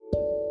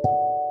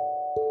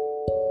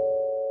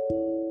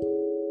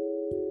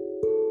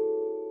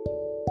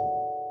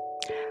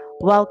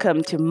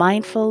Welcome to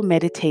Mindful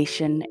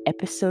Meditation,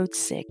 Episode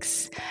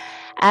 6.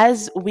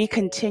 As we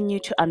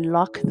continue to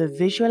unlock the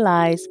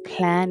Visualize,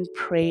 Plan,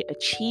 Pray,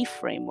 Achieve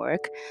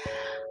framework,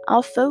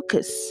 our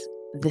focus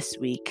this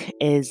week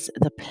is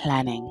the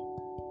planning.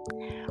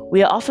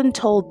 We are often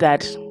told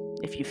that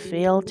if you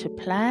fail to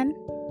plan,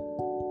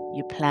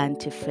 you plan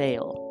to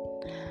fail.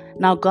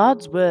 Now,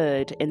 God's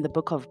word in the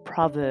book of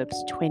Proverbs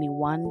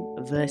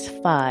 21, verse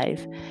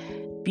 5,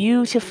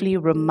 beautifully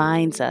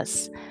reminds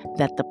us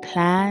that the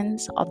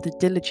plans of the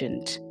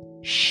diligent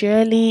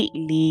surely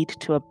lead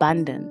to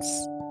abundance,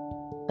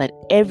 but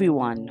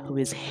everyone who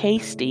is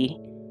hasty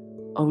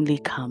only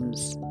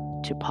comes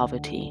to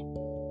poverty.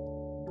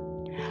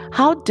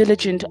 How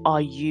diligent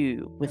are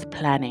you with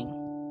planning?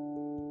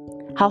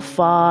 How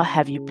far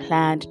have you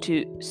planned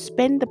to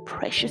spend the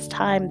precious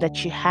time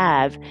that you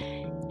have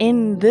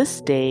in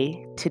this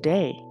day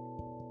today?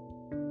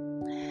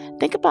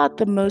 Think about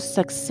the most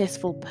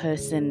successful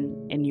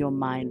person in your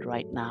mind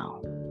right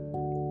now.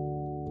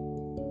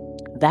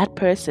 That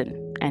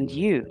person and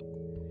you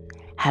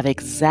have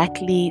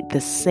exactly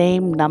the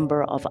same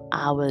number of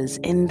hours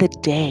in the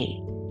day.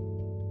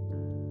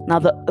 Now,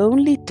 the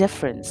only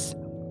difference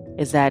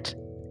is that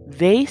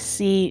they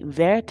see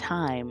their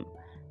time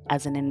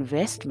as an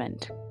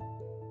investment,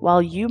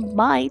 while you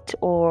might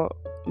or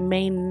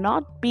may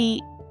not be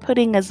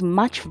putting as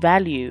much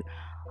value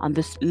on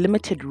this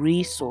limited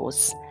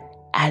resource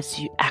as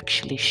you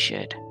actually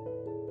should.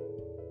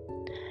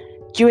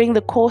 During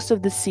the course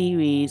of the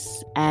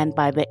series and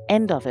by the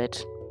end of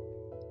it,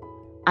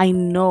 I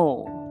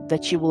know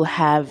that you will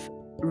have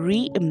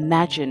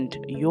reimagined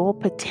your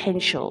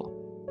potential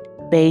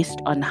based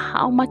on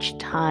how much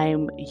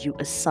time you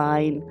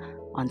assign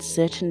on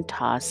certain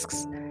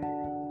tasks,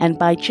 and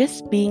by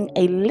just being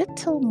a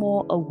little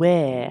more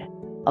aware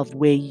of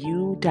where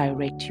you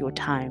direct your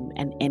time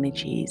and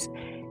energies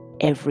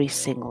every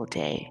single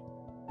day.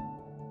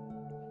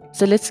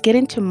 So let's get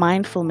into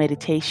mindful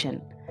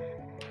meditation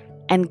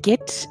and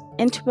get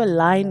into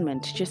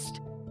alignment,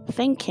 just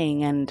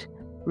thinking and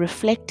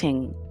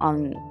reflecting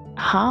on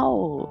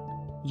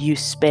how you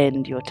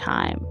spend your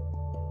time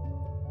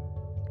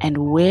and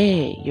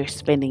where you're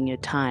spending your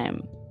time,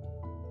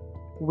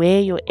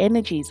 where your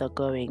energies are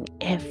going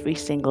every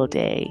single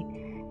day,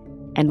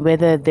 and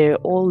whether they're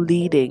all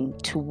leading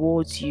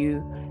towards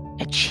you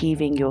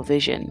achieving your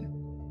vision.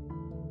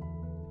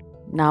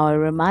 Now, a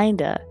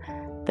reminder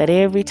that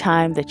every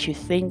time that you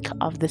think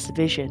of this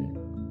vision,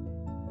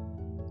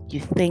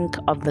 you think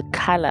of the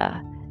color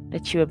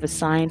that you have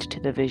assigned to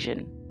the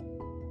vision,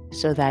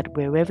 so that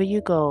wherever you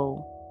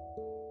go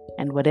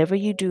and whatever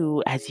you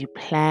do as you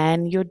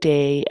plan your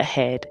day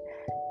ahead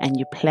and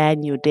you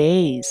plan your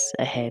days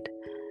ahead,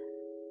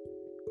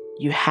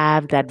 you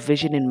have that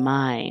vision in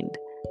mind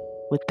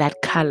with that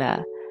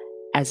color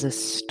as a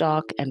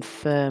stark and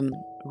firm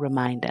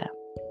reminder.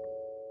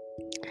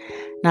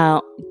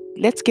 Now,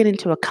 let's get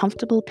into a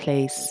comfortable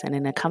place and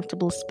in a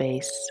comfortable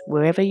space,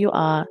 wherever you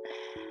are.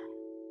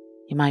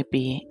 You might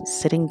be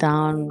sitting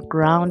down,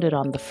 grounded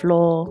on the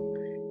floor.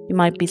 You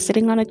might be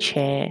sitting on a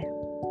chair.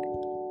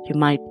 You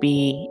might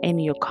be in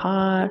your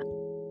car.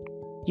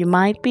 You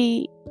might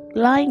be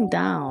lying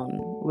down,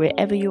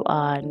 wherever you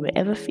are and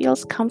wherever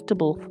feels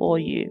comfortable for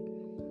you.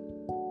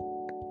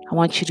 I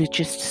want you to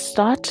just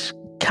start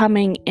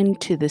coming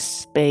into this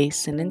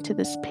space and into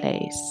this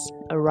place.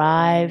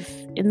 Arrive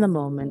in the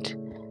moment.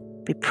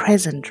 Be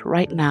present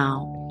right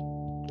now.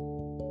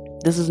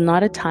 This is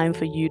not a time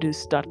for you to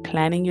start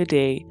planning your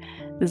day.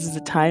 This is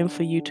a time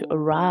for you to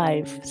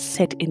arrive,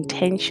 set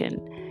intention,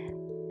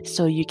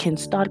 so you can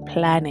start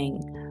planning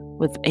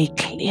with a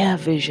clear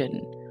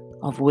vision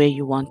of where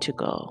you want to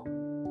go.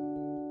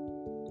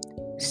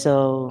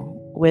 So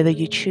whether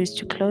you choose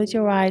to close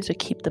your eyes or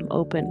keep them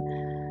open,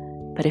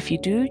 but if you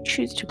do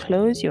choose to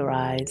close your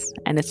eyes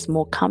and it's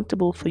more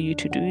comfortable for you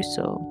to do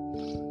so,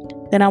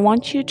 then I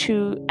want you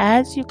to,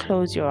 as you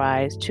close your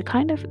eyes, to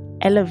kind of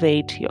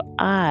elevate your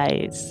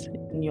eyes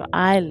and your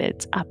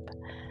eyelids up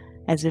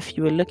as if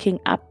you were looking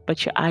up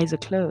but your eyes are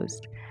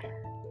closed.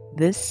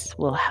 This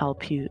will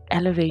help you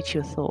elevate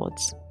your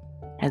thoughts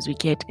as we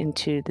get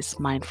into this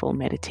mindful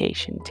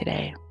meditation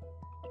today.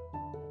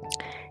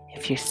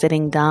 If you're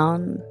sitting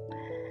down,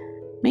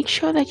 make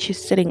sure that you're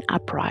sitting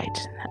upright.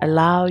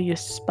 Allow your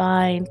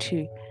spine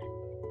to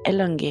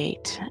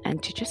elongate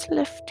and to just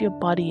lift your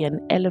body and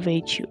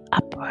elevate you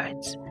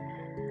upwards,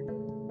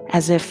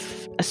 as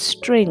if a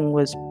string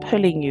was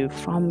pulling you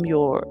from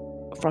your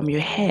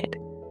head,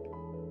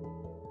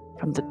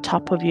 from the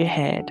top of your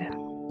head.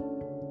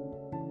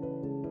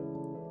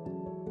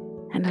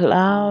 And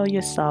allow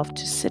yourself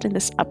to sit in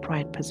this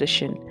upright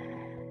position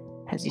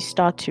as you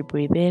start to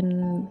breathe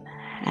in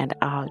and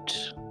out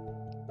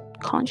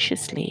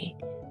consciously,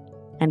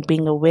 and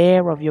being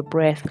aware of your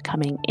breath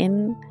coming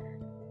in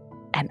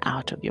and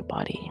out of your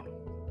body.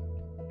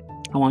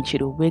 I want you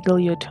to wiggle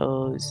your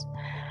toes,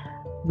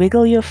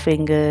 wiggle your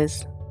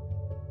fingers,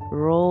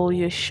 roll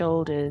your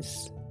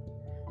shoulders,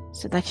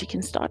 so that you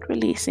can start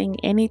releasing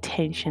any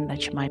tension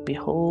that you might be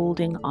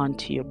holding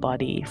onto your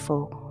body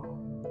for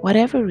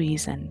whatever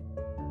reason.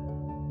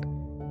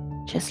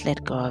 Just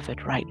let go of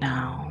it right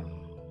now.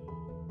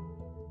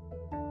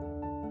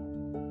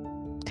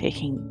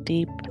 Taking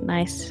deep,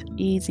 nice,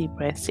 easy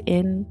breaths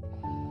in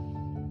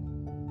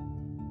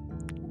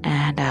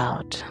and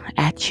out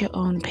at your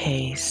own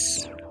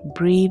pace,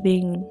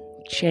 breathing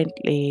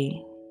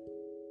gently,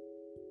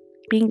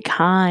 being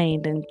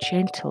kind and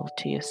gentle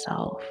to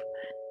yourself.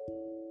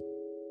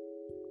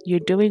 You're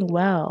doing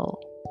well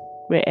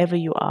wherever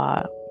you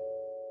are.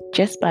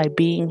 Just by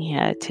being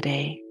here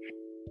today,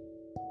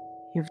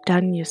 you've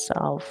done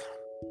yourself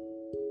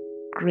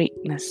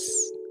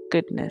greatness,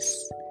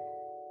 goodness.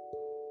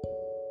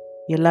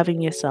 You're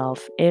loving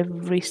yourself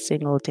every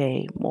single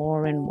day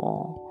more and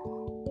more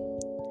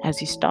as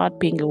you start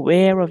being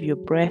aware of your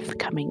breath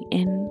coming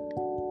in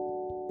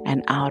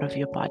and out of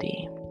your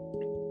body.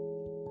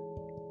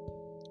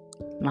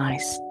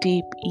 Nice,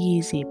 deep,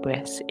 easy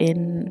breaths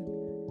in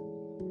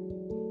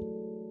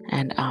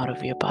and out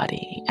of your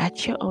body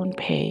at your own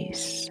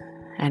pace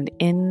and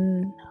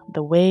in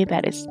the way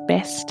that is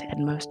best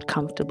and most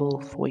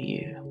comfortable for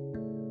you.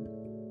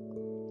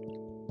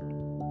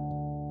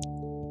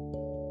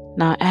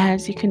 Now,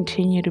 as you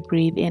continue to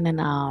breathe in and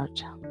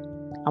out,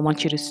 I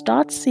want you to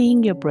start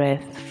seeing your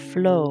breath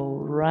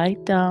flow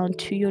right down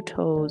to your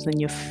toes and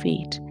your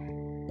feet.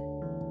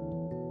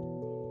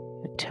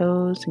 Your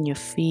toes and your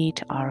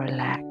feet are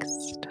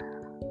relaxed.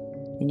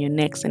 In your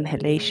next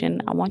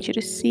inhalation, I want you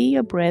to see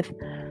your breath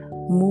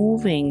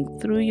moving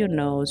through your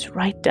nose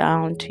right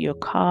down to your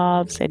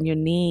calves and your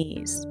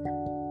knees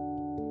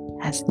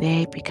as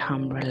they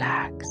become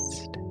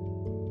relaxed.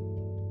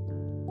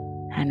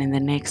 And in the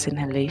next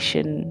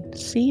inhalation,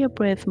 see your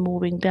breath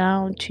moving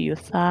down to your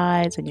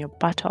thighs and your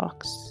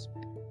buttocks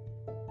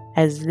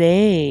as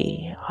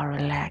they are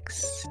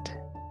relaxed.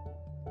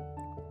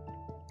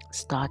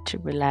 Start to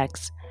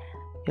relax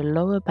your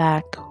lower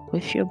back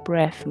with your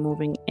breath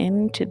moving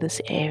into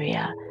this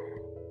area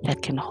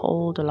that can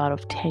hold a lot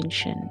of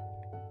tension.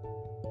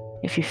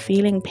 If you're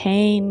feeling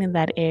pain in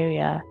that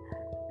area,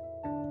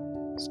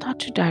 start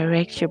to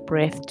direct your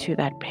breath to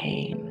that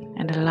pain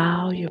and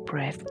allow your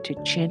breath to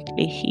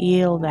gently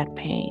heal that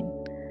pain.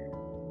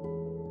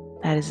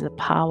 That is the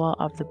power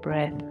of the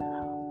breath.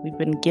 We've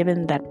been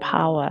given that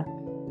power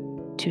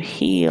to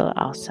heal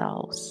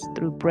ourselves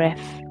through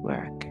breath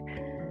work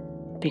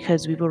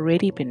because we've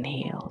already been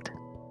healed.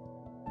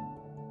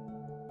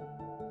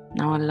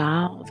 Now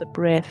allow the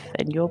breath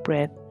and your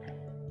breath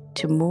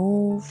to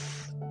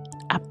move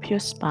up your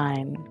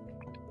spine,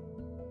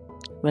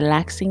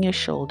 relaxing your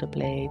shoulder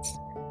blades,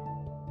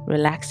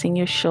 relaxing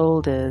your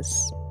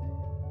shoulders,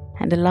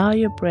 and allow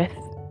your breath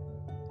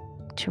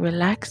to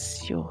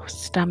relax your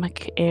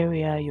stomach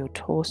area, your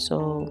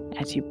torso,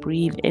 as you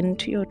breathe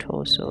into your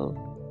torso.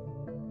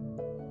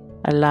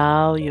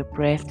 Allow your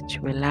breath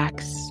to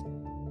relax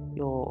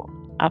your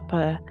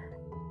upper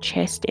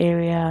chest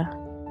area.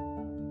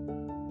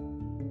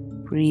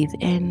 Breathe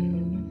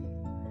in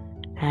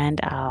and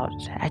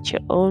out at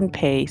your own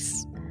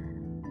pace,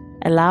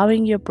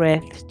 allowing your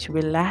breath to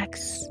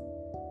relax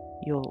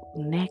your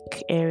neck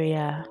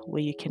area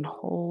where you can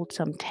hold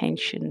some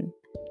tension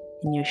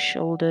in your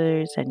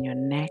shoulders and your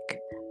neck.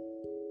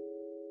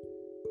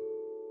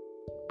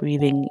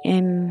 Breathing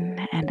in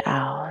and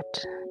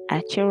out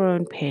at your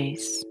own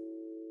pace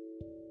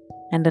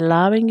and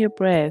allowing your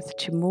breath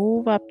to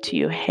move up to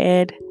your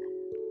head,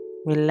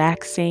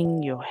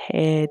 relaxing your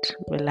head,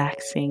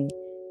 relaxing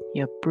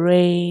your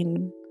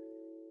brain,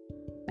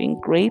 being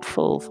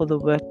grateful for the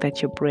work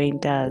that your brain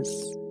does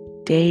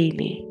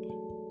daily,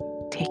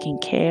 taking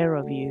care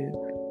of you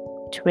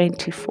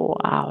 24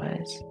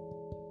 hours.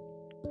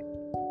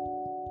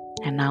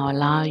 And now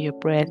allow your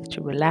breath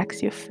to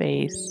relax your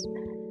face,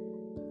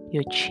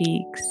 your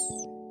cheeks,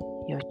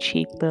 your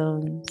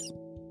cheekbones,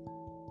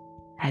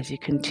 as you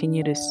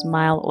continue to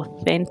smile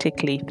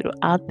authentically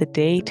throughout the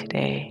day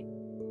today.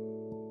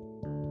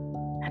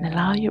 And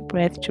allow your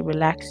breath to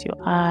relax your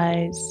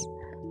eyes,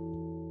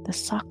 the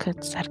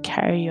sockets that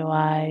carry your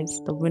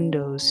eyes, the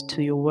windows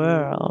to your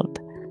world.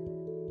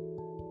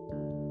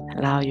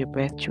 Allow your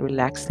breath to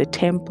relax the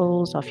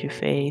temples of your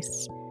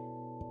face,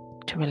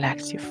 to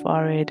relax your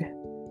forehead,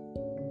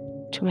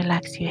 to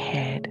relax your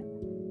head.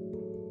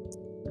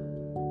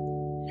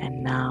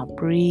 And now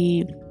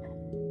breathe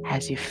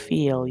as you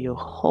feel your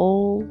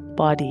whole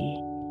body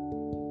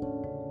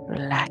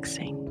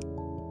relaxing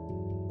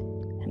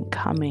and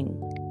coming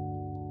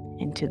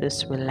into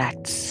this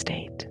relaxed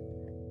state.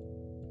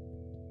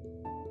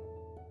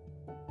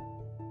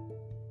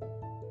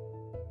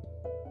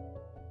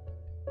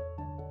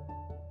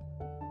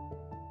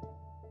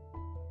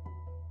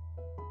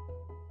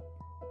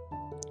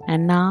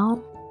 And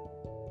now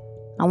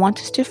I want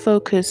us to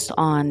focus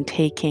on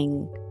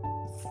taking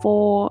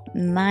 4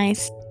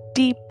 nice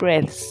deep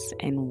breaths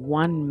in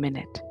 1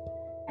 minute.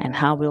 And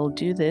how we'll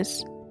do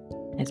this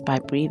is by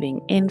breathing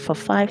in for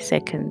 5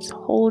 seconds,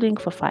 holding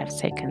for 5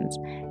 seconds,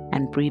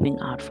 and breathing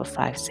out for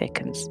 5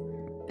 seconds.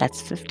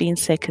 That's 15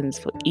 seconds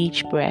for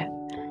each breath.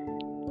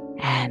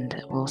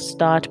 And we'll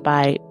start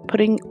by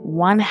putting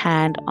one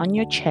hand on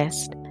your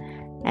chest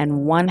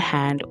and one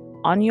hand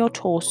on your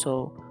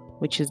torso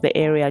which is the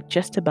area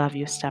just above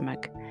your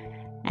stomach.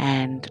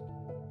 And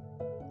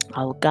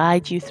I'll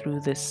guide you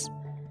through this.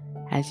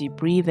 As you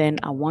breathe in,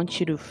 I want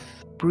you to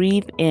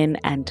breathe in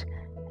and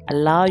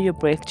allow your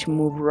breath to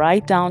move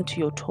right down to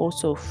your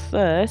torso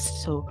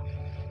first. So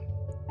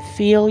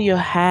feel your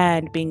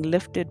hand being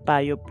lifted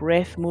by your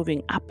breath,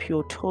 moving up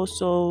your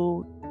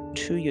torso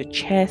to your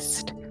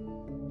chest.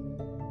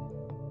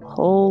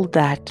 Hold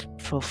that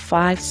for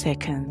 5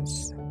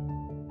 seconds.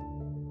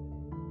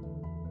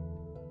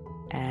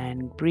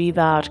 And breathe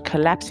out,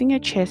 collapsing your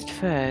chest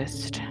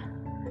first,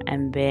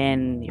 and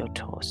then your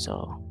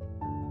torso.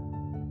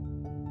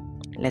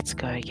 Let's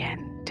go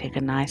again. Take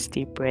a nice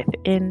deep breath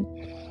in.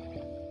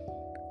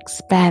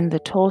 Expand the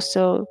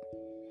torso,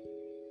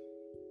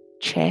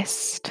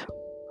 chest,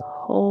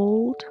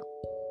 hold,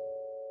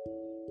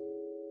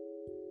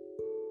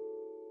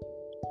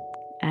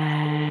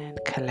 and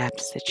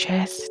collapse the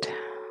chest,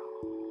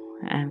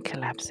 and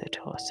collapse the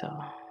torso.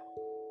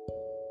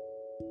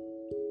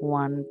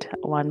 One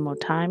more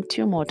time,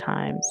 2 more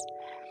times.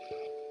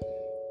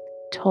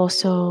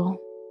 Torso,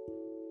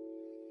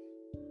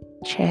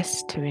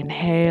 chest to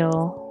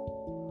inhale,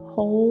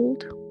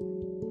 hold,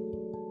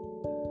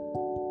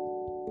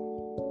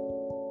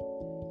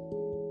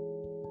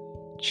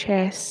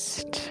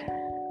 chest,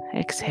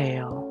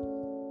 exhale,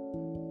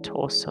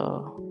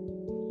 torso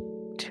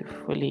to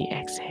fully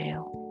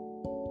exhale.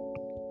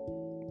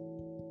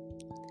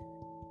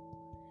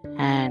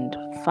 And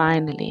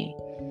finally,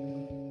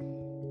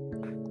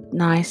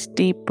 nice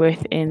deep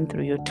breath in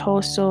through your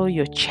torso,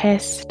 your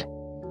chest.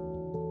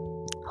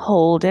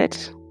 Hold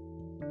it.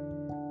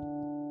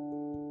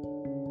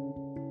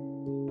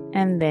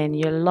 And then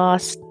your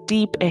last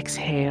deep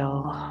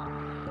exhale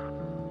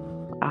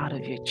out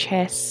of your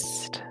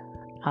chest,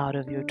 out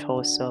of your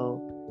torso,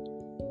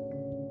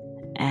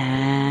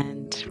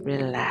 and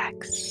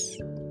relax.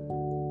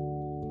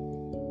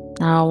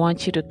 Now I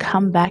want you to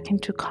come back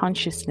into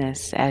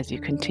consciousness as you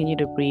continue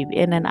to breathe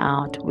in and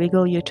out.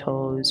 Wiggle your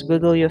toes,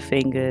 wiggle your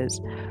fingers,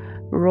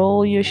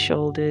 roll your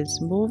shoulders,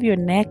 move your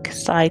neck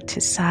side to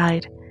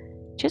side,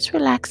 just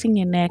relaxing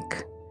your neck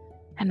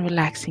and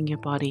relaxing your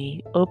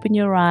body. Open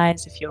your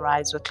eyes if your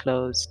eyes were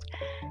closed.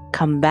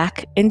 Come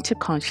back into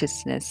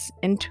consciousness,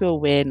 into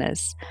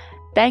awareness.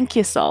 Thank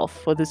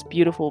yourself for this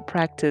beautiful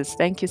practice.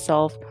 Thank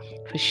yourself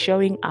for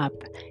showing up.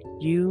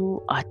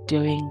 You are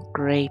doing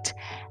great.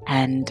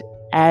 And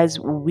as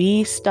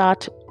we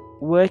start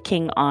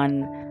working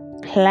on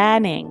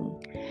planning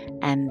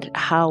and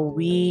how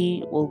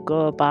we will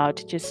go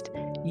about just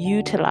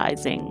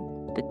utilizing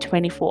the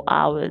 24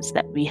 hours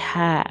that we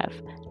have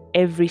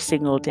every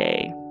single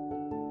day,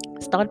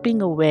 start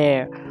being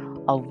aware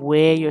of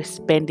where you're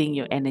spending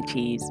your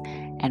energies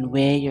and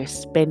where you're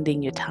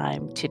spending your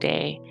time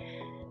today.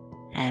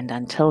 And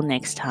until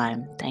next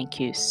time, thank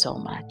you so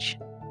much.